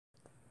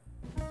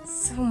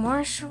So,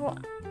 Marshall,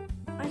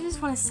 I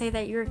just want to say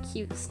that you're a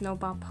cute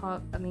snowball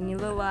pup. I mean, you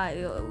look like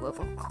a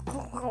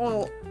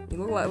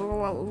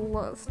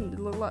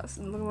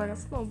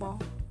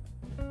snowball.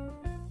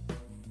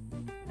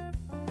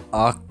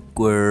 Awkward.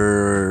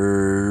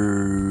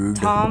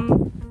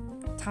 Tom,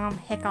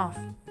 heck off.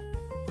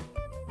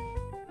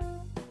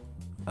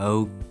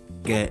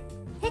 Okay.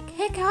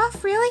 Heck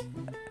off, really?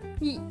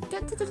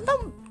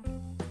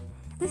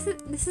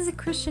 This is a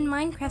Christian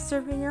Minecraft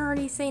server, and you're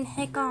already saying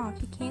heck off.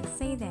 You can't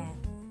say that.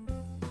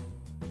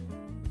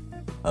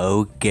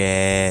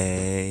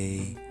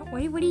 Okay.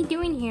 What are you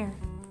doing here?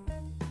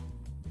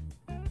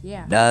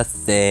 Yeah.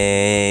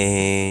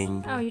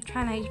 Nothing. Oh, you're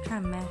trying to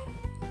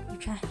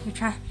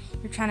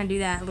do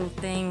that little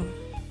thing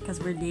because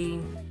we're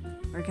dating,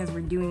 or because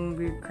we're doing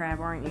weird crap,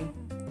 aren't you?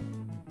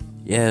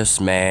 Yes,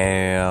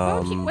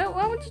 ma'am. Why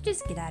don't you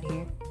just get out of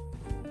here?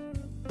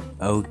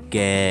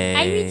 Okay.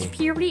 I reached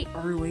puberty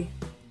early.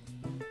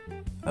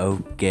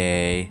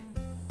 Okay.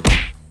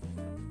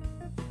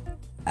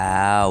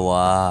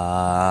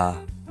 Ow.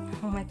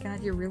 Oh my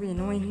god, you're really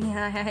annoying.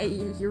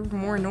 You're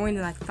more annoying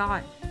than I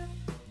thought.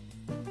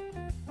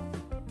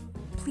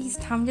 Please,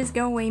 Tom, just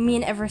go away. Me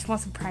and Everest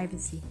want some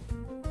privacy.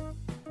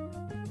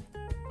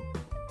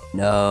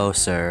 No,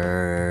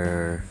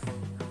 sir.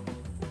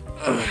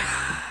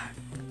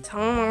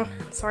 Tom,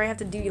 I'm sorry I have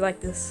to do you like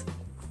this.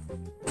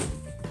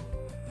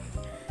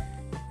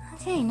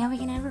 Okay, now we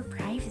can have our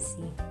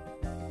privacy.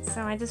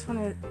 So I just want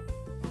to...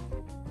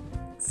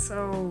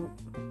 So...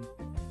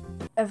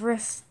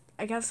 Everest,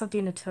 I got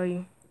something to tell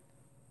you.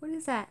 What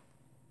is that?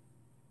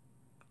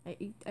 I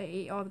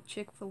ate all the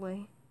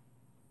Chick-fil-A.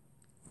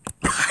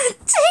 Dang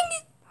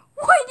it!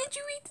 Why did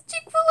you eat the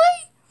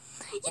Chick-fil-A?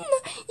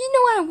 You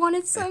know I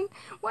wanted some.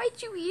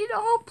 Why'd you eat it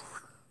all?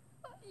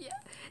 Yeah,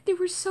 they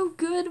were so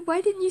good.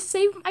 Why didn't you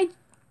save them? I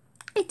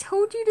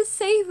told you to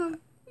save them.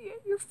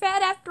 You're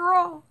fat after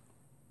all.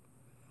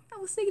 I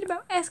was thinking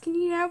about asking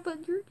you now,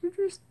 but you're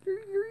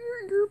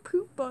a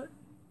poop butt.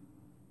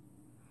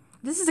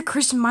 This is a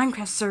Christian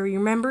Minecraft server, you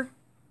remember?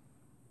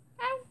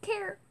 I don't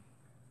care.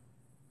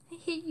 I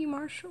hate you,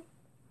 Marshall.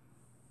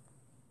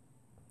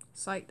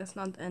 Psych, that's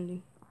not the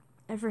ending.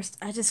 Everest,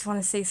 I just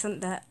want to say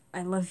something that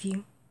I love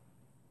you.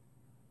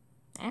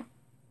 Eh?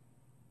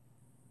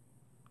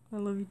 I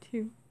love you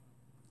too.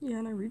 Yeah,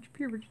 and I reached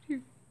puberty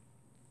too.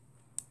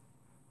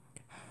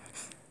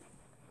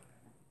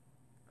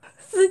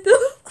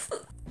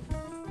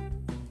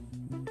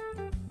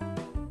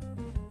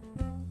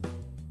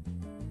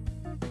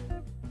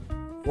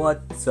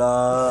 What's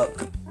up?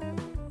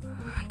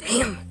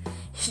 Damn,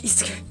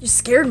 you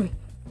scared me.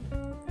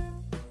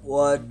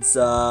 What's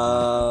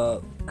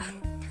up?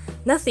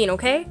 Nothing,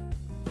 okay?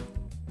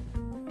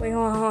 Wait,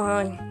 hold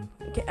on.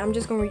 Okay, I'm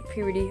just gonna reach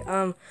puberty.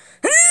 Oh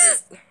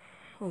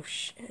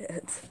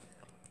shit.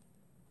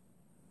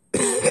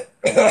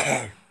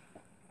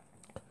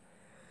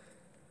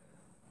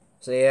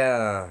 So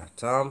yeah,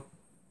 Tom.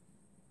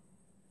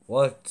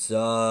 What's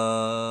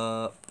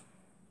up?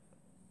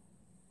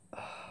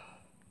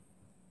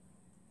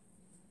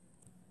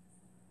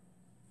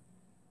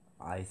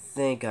 I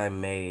think I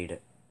made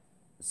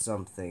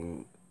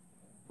something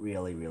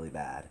really, really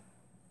bad.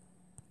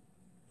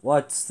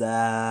 What's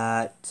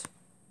that?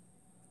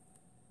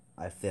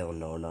 I feel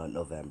no, not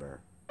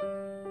November.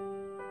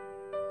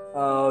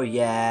 Oh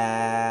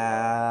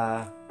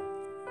yeah.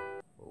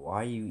 Why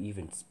are you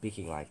even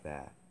speaking like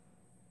that?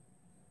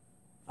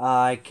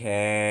 I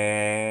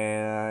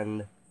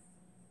can.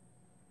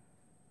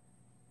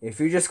 If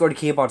you're just going to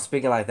keep on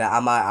speaking like that,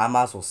 I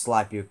might as well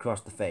slap you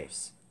across the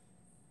face.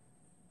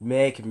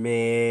 Make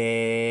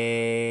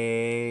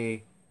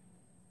me.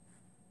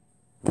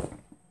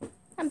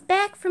 I'm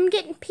back from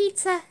getting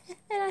pizza,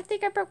 and I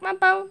think I broke my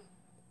bone.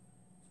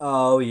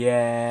 Oh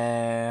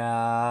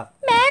yeah.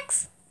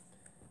 Max,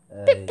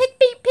 pick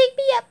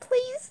me up,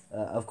 please.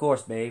 Of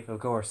course, babe. Of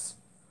course.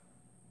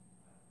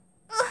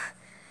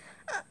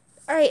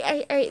 All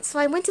right. So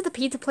I went to the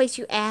pizza place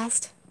you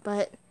asked,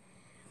 but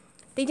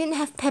they didn't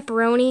have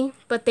pepperoni,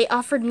 but they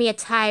offered me a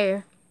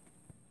tire.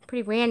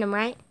 Pretty random,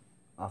 right?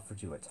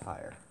 Offered you a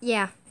tire.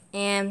 Yeah,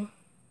 and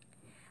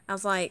I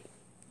was like,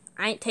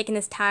 I ain't taking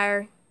this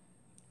tire.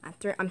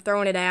 I'm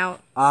throwing it out.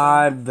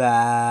 I'm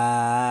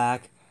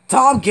back.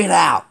 Tom, get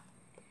out!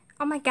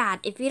 Oh my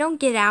god, if you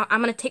don't get out,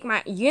 I'm gonna take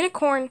my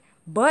unicorn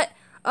butt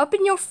up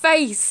in your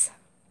face.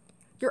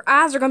 Your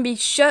eyes are gonna be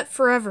shut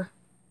forever.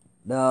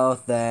 No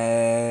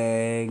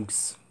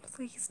thanks.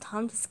 Please,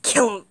 Tom, just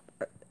kill him.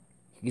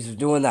 He's been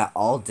doing that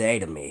all day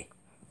to me.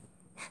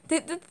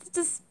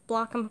 Just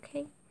block him,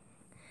 okay?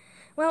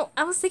 Well,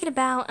 I was thinking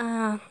about,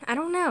 I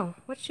don't know.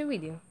 What should we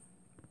do?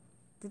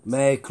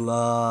 Make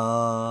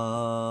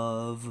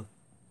love.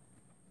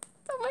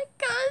 Oh my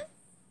god.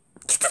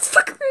 Get this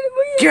fucker rid of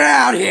me. Get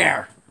out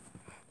here!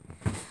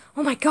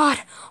 Oh my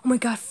god,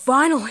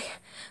 finally.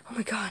 Oh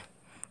my god.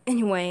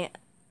 Anyway,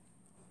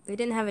 they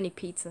didn't have any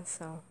pizza,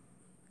 so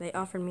they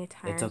offered me a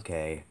tire. It's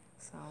okay.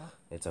 So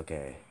It's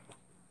okay.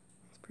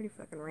 it's pretty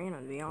fucking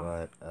random, to be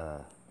honest.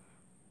 But,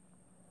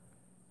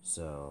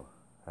 so,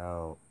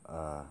 how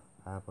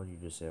about you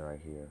just sit right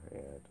here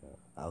and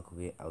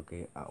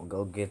I'll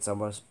go get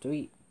someone to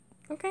eat.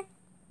 Okay.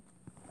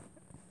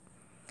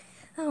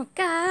 Oh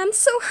God, I'm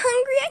so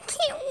hungry. I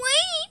can't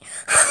wait.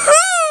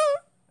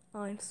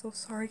 Oh, I'm so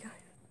sorry, guys.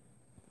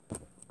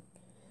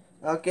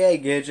 Okay,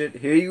 Gidget,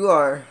 here you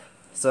are.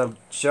 Some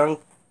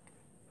chunk.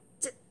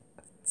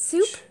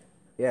 Soup?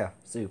 Yeah,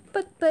 soup.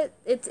 But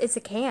it's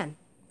a can.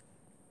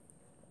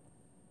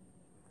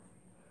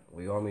 What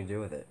do you want me to do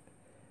with it?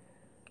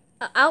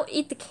 I'll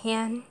eat the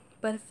can,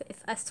 but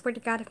if I swear to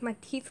God, if my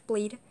teeth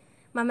bleed,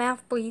 my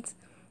mouth bleeds,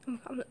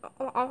 I'm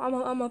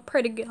gonna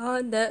pray to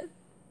God that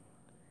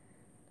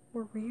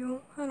we're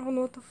real. I don't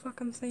know what the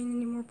fuck I'm saying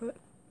anymore, but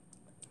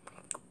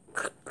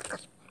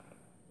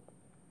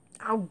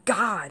oh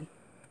God.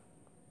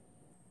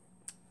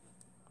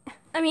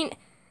 I mean,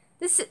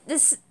 this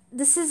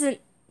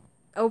isn't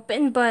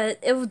open, but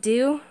it'll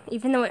do,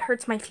 even though it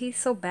hurts my teeth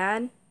so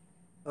bad.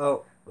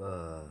 Oh,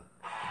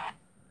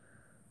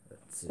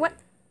 let's see. What?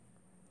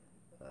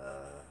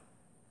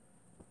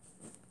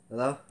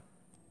 Hello?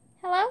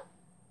 Hello?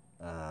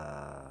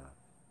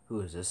 Who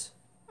is this?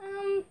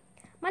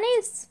 My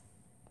name's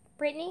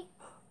Brittany.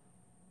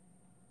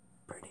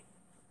 Brittany.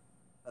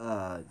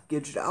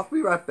 Gidget, I'll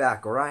be right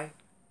back, alright?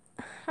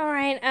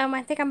 Alright,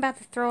 I think I'm about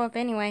to throw up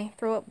anyway.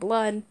 Throw up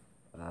blood.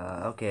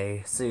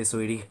 Okay. See you,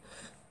 sweetie.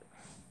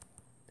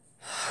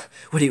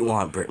 What do you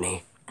want,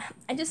 Brittany?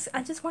 I just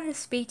wanted to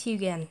speak to you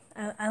again.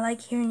 I like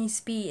hearing you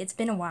speak. It's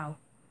been a while.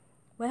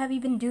 What have you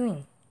been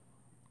doing?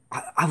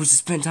 I was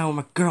just spending time with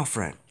my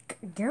girlfriend.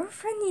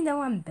 Girlfriend, you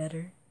know I'm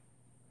better.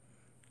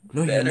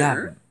 No, you're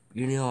not.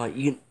 You know,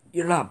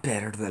 you're not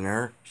better than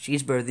her.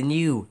 She's better than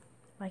you.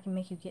 I can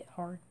make you get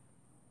hard.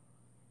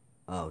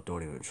 Oh,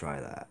 don't even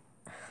try that.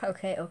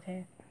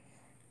 Okay.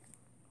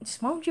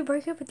 Just why don't you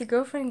break up with your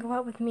girlfriend and go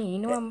out with me? You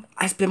know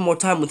I spend more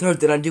time with her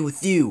than I do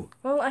with you.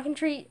 Well,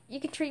 you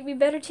can treat me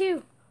better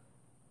too.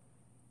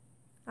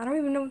 I don't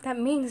even know what that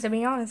means, to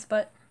be honest,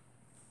 but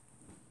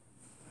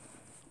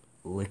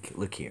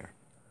Look here.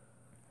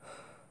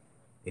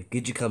 If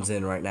Gidget comes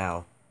in right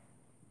now,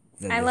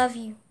 then I love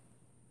you.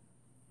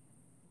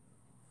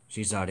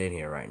 She's not in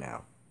here right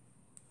now.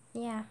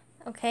 Yeah.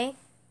 Okay.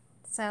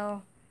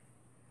 So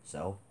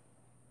So?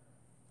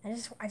 I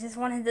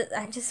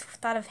just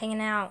thought of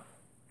hanging out.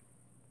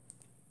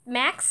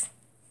 Max?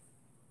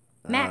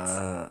 Max,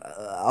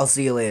 I'll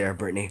see you later,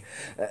 Brittany.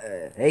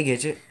 Hey,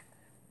 Gidget.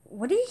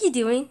 what are you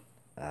doing?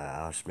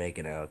 I was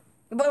making out.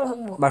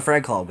 Whoa. My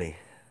friend called me.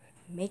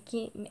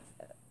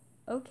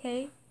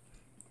 Okay.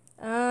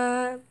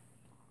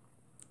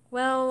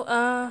 Well,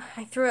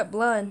 I threw up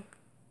blood.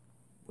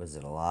 Was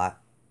it a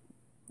lot?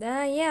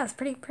 Yeah, it's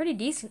pretty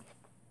decent.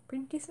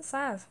 Pretty decent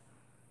size.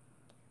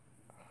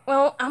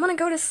 Well, I'm gonna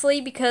go to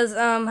sleep because,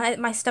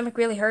 my stomach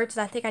really hurts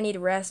and I think I need a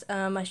rest.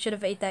 I should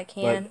have ate that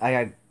can. But I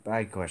had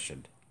a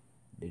question.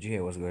 Did you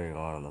hear what's going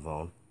on the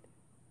phone?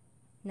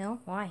 No?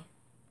 Why?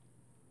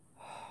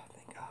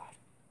 Thank God.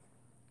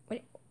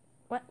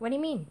 What do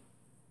you mean?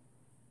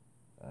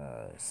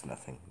 It's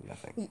nothing.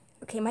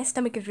 Okay, my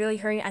stomach is really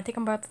hurting. I think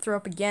I'm about to throw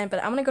up again,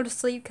 but I'm gonna go to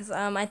sleep because,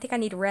 I think I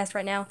need a rest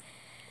right now.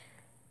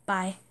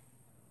 Bye.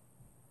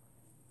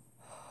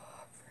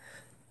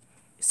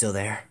 Still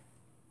there?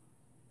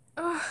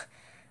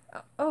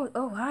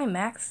 Oh, hi,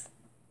 Max.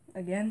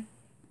 Again.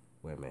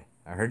 Wait a minute.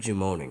 I heard you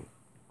moaning.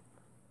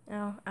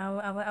 Oh,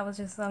 I was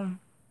just, oh,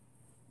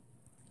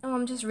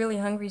 I'm just really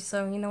hungry,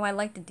 so, I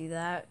like to do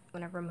that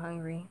whenever I'm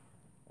hungry.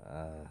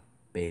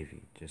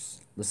 Baby,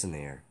 just listen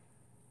here.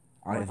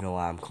 I don't even know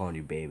why I'm calling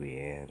you baby,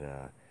 and,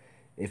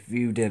 if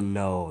you didn't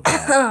know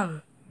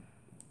that...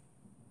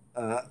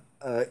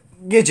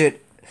 Gidget!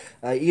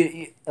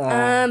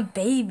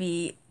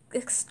 Baby,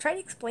 try to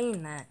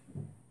explain that.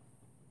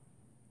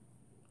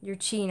 You're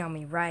cheating on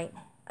me, right?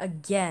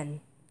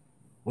 Again.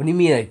 What do you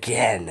mean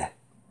again?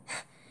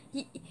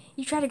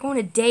 You try to go on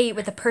a date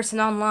with a person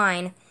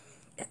online.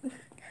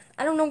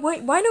 I don't know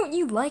why don't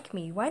you like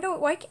me?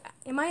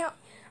 Am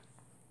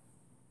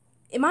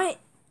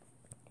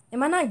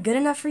I not good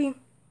enough for you?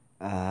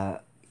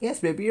 Yes,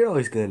 baby, you're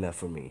always good enough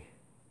for me.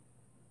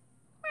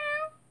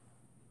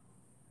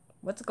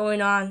 What's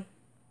going on?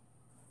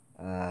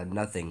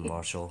 Nothing,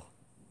 Marshall.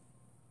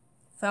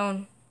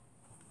 Phone.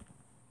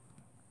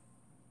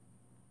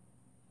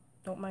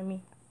 Don't mind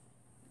me.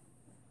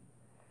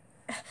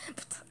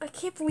 I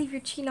can't believe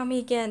you're cheating on me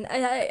again.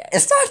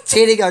 It's not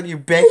cheating on you,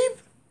 babe!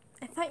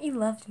 I thought you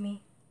loved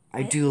me.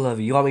 I do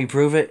love you. You want me to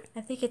prove it? I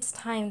think it's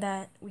time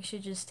that we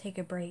should just take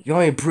a break. You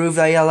want me to prove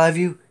that I love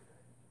you?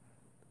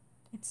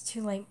 It's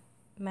too late,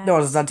 Max. No,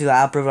 it's not too late.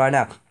 I'll prove it right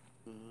now.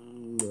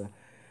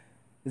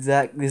 Does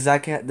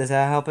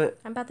that help it?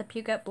 I'm about to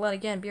puke up blood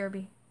again,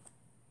 BRB.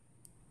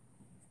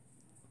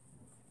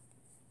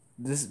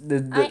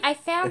 I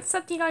found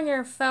something on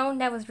your phone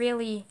that was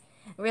really,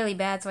 really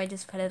bad, so I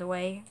just put it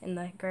away in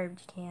the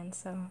garbage can,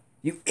 so...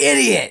 You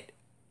idiot!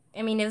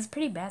 I mean, it was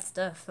pretty bad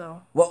stuff,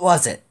 so... What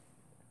was it?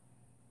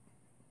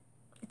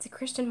 It's a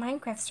Christian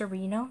Minecraft server,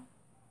 you know?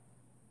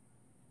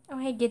 Oh,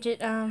 hey, Gidget,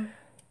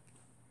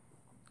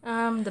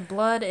 The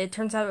blood, it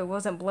turns out it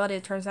wasn't blood.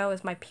 It turns out it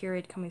was my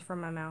period coming from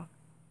my mouth.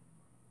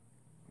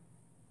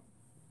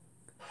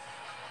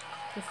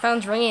 Your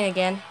phone's ringing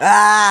again.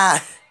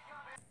 Ah!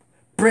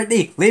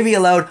 Brittany, leave me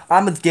alone.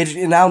 I'm with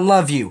Gidget and I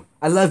love you.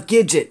 I love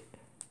Gidget.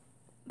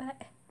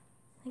 But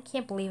I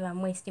can't believe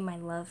I'm wasting my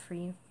love for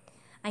you.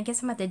 I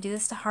guess I'm about to do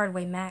this the hard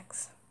way,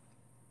 Max.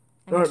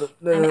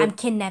 I'm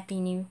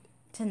kidnapping you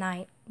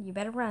tonight. You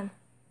better run.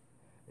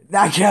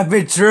 That can't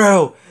be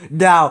true.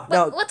 No,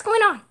 no. What's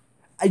going on?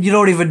 You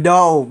don't even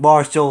know,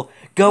 Marshall.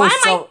 Go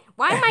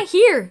Why am I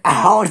here?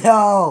 Oh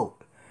no.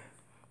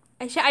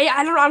 I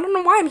don't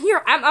know why I'm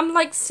here. I'm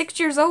like 6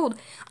 years old.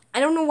 I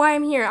don't know why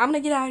I'm here. I'm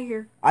gonna get out of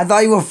here. I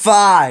thought you were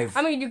 5.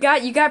 I mean, you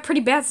got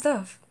pretty bad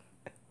stuff.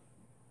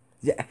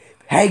 Yeah.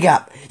 Hang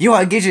up. You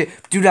want to get you?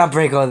 Do not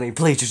break up with me,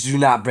 please. Just do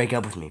not break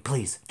up with me,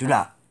 please. Do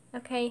not.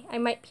 Okay, I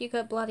might puke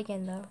up blood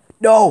again though.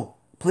 No,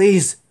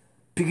 please.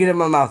 Pick it in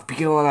my mouth. Pick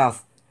it in my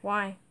mouth.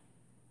 Why?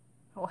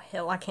 Oh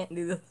hell, I can't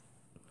do this.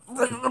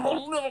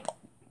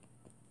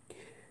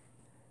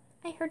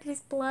 I heard his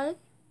blood.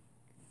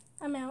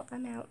 I'm out.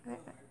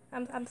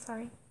 I'm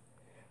sorry.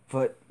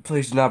 But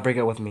please do not break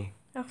up with me.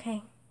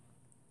 Okay.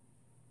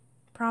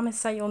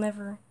 Promise that you'll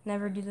never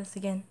do this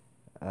again.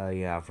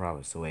 Yeah, I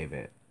promise to waive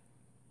it.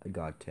 I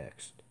got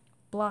text.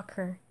 Block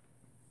her.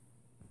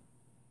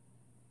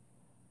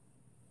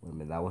 Wait a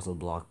minute, that wasn't a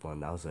block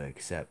button. That was an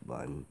accept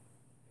button.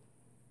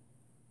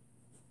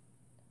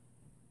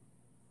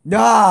 No.